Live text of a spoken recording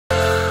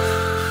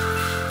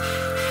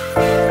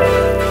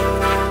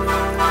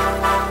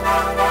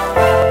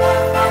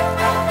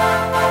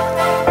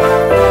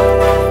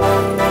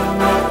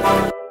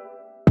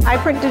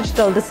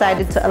Digital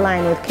decided to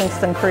align with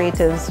Kingston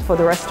Creatives for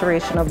the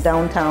restoration of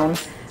downtown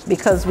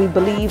because we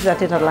believe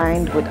that it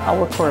aligned with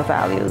our core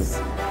values.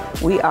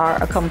 We are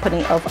a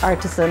company of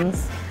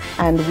artisans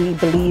and we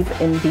believe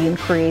in being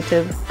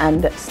creative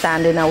and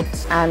standing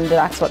out, and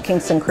that's what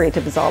Kingston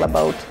Creative is all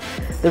about.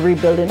 The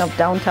rebuilding of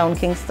downtown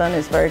Kingston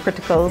is very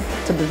critical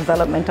to the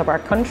development of our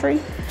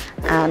country,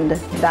 and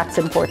that's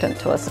important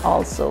to us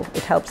also.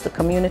 It helps the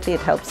community,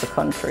 it helps the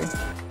country.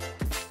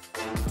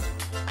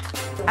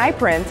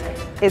 iPrint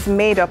is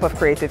made up of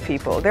creative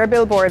people. Their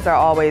billboards are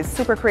always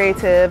super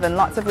creative and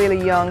lots of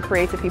really young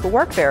creative people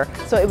work there.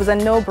 So it was a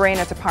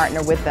no-brainer to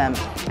partner with them,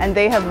 and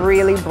they have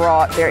really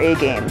brought their A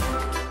game.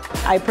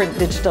 iPrint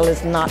Digital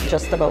is not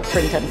just about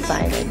print and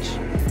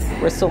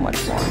signage. We're so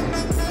much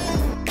more.